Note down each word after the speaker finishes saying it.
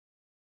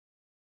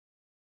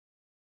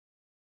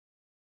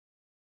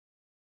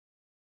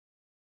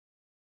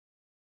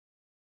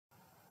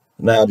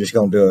Now I'm just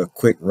going to do a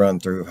quick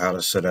run through of how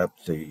to set up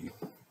the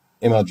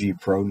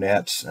MLG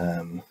Pro-nets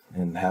and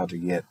how to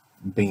get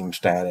beam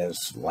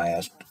status,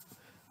 last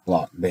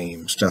block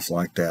beam, stuff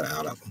like that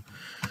out of them.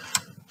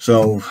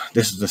 So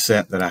this is the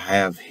set that I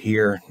have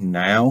here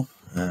now.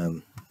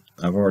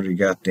 I've already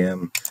got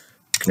them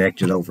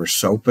connected over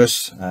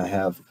SOPUS. I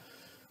have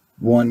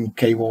one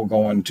cable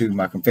going to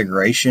my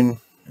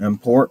configuration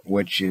port,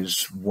 which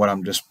is what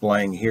I'm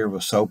displaying here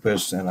with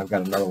SOPUS, and I've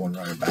got another one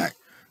running back.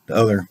 The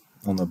other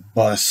on the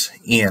bus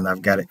in,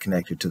 I've got it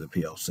connected to the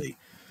PLC.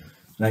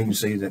 Now you can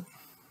see that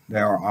they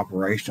are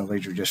operational.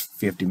 These are just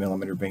 50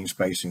 millimeter beam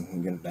spacing. You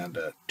can get it down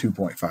to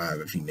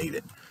 2.5 if you need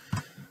it.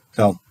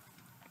 So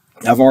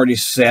I've already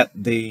set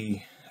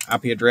the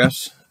IP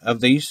address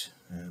of these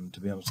to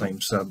be on the same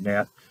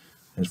subnet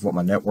as what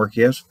my network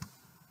is.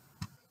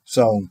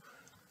 So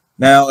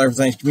now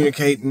everything's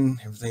communicating,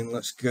 everything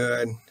looks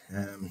good.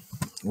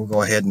 We'll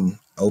go ahead and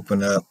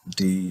open up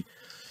the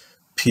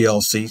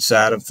PLC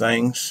side of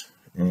things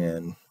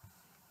and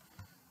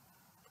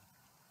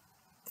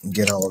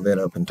get all of it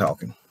up and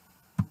talking.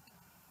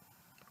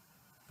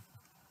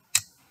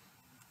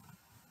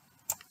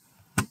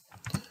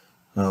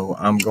 So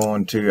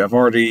I've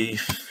already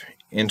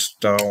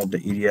installed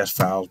the EDS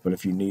files, but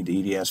if you need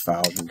the EDS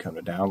files, you can come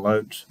to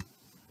downloads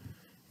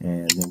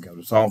and then go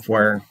to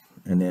software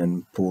and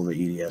then pull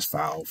the EDS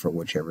file for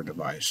whichever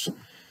device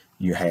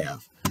you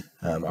have.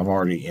 I've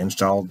already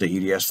installed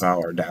the EDS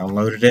file or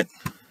downloaded it.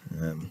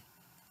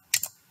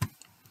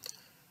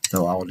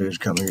 So all I'll do is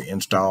come here,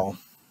 install,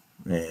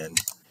 and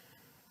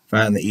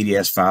find the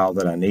EDS file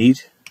that I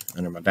need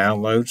under my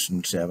downloads.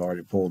 And see, I've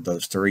already pulled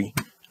those three.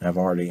 I've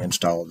already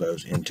installed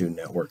those into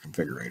Network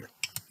Configurator.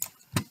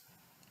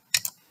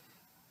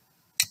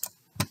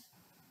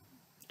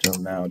 So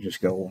now I'll just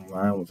go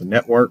online with the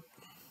network.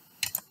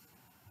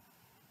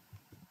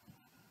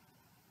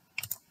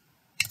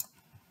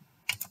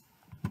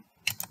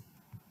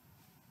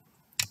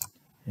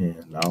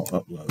 And I'll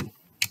upload.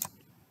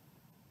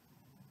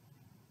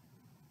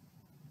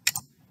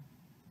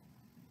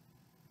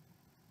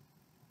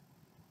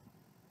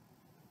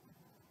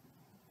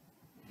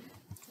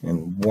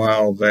 And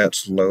while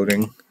that's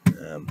loading,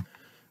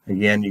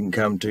 again, you can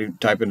come to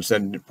type in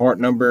the part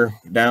number,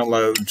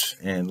 downloads,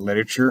 and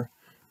literature,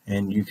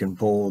 and you can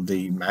pull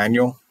the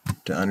manual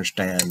to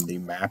understand the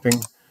mapping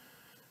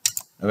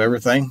of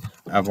everything.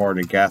 I've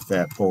already got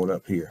that pulled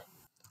up here.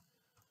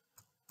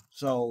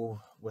 So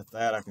with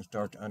that, I can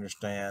start to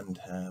understand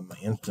my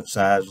instance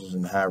sizes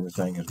and how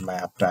everything is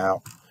mapped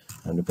out,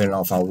 and depending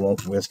on if I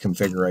want with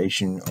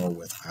configuration or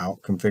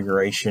without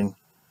configuration.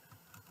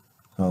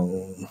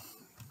 So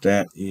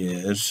that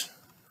is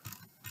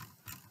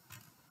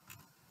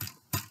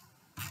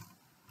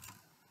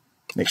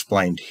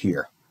explained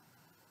here.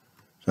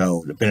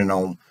 So depending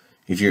on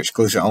if you're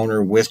exclusive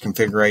owner with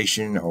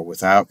configuration or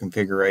without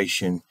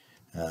configuration,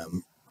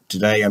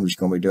 today I'm just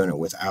going to be doing it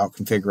without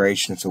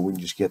configuration so we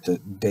can just get the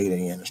data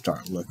in and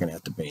start looking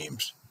at the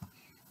beams.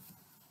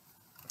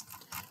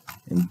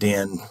 And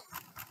then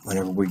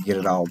whenever we get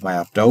it all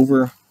mapped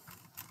over,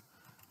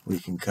 we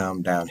can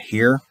come down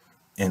here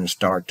and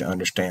start to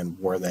understand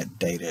where that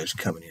data is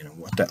coming in and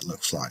what that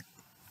looks like.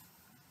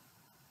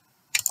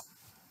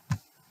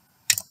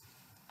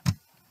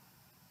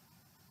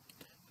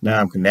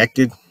 Now I'm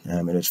connected.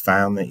 It has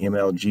found the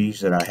MLGs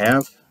that I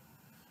have.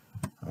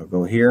 I'll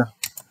go here.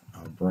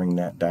 I'll bring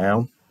that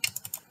down.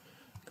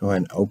 Go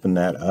ahead and open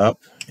that up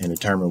and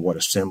determine what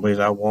assemblies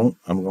I want.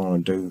 I'm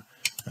going to do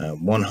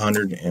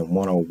 100 and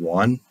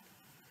 101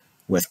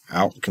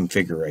 without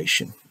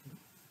configuration.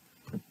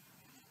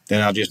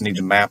 Then I'll just need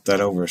to map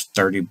that over as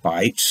 30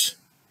 bytes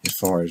as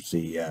far as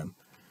the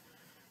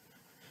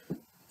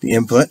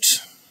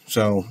inputs.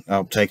 So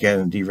I'll take that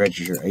and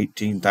deregister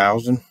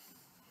 18,000,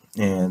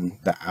 and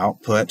the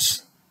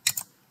outputs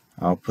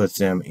I'll put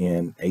them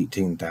in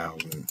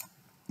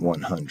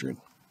 18,100.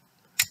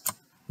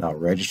 I'll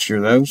register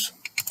those.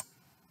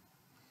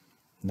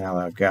 Now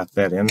that I've got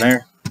that in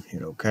there,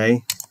 hit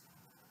OK.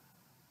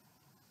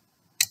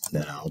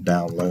 Then I'll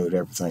download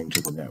everything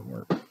to the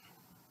network.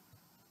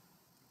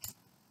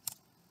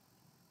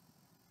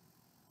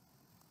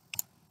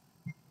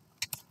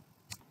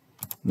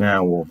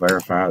 Now we'll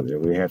verify that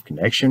we have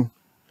connection.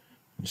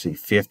 You see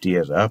 50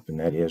 is up,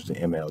 and that is the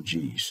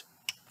MLGs.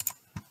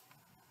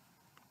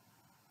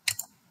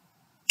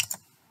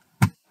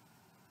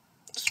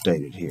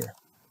 Stated here.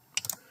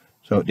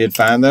 So it did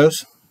find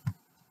those.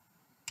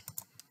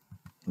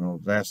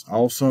 Well, that's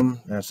awesome.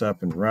 That's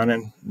up and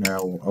running.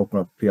 Now we'll open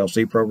up the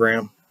PLC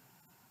program.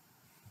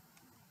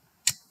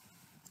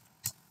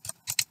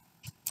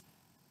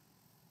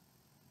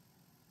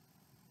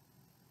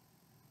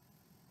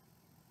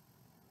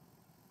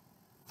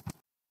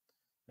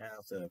 Now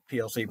the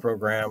PLC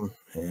program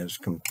is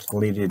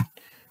completed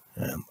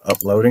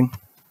uploading.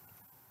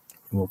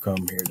 We'll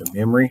come here to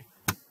memory.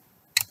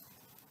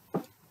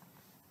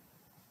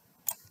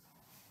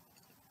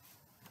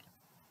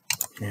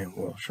 And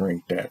we'll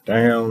shrink that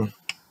down.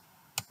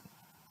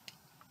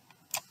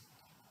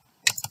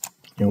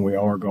 And we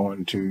are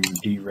going to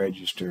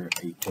deregister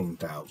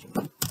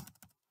 18,000.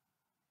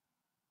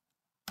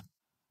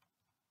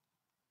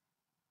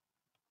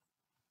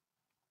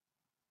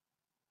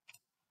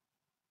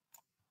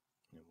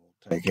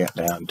 Take that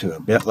down to a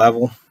bit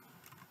level.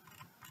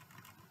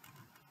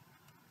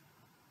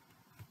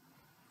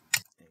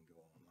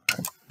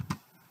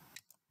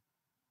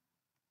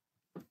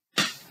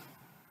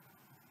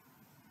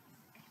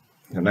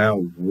 So now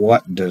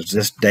what does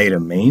this data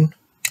mean?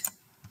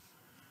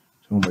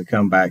 So when we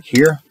come back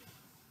here,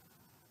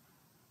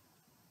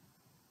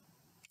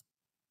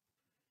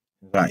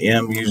 I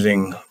am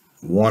using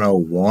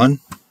 101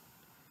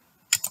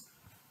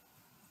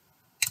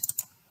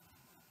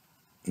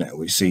 that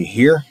we see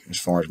here as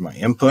far as my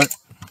input.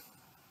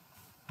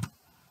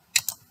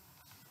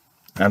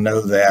 I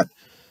know that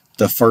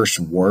the first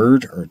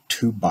word or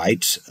 2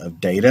 bytes of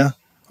data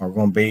are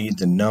going to be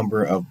the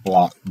number of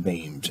blocked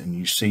beams, and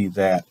you see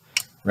that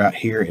right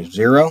here is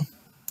 0.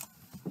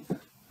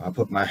 I'll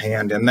put my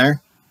hand in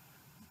there.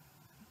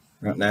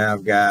 Right now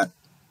I've got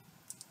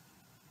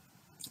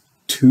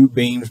 2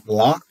 beams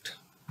blocked.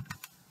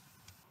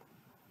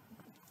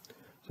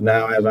 So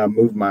now as I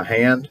move my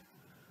hand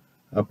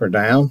up or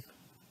down,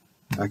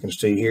 I can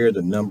see here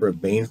the number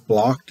of beams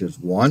blocked is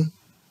 1.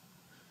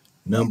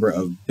 Number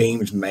of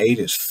beams made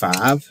is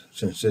 5,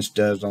 since this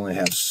does only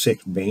have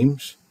 6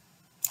 beams.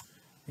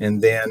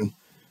 And then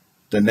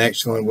the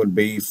next one would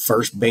be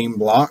first beam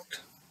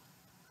blocked.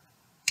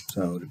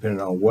 So depending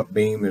on what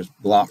beam is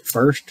blocked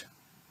first,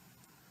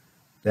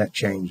 that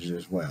changes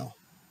as well.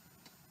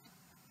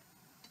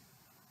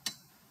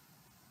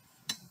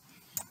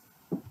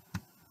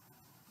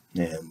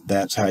 And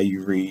that's how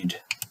you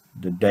read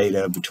the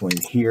data between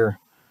here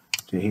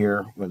to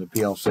here with a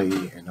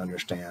PLC and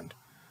understand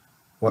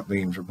what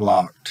beams are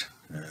blocked,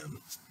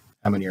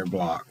 how many are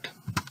blocked,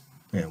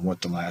 and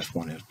what the last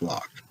one is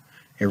blocked.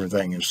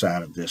 Everything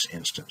inside of this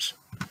instance.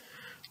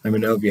 Let me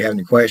know if you have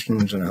any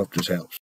questions, and I hope this helps.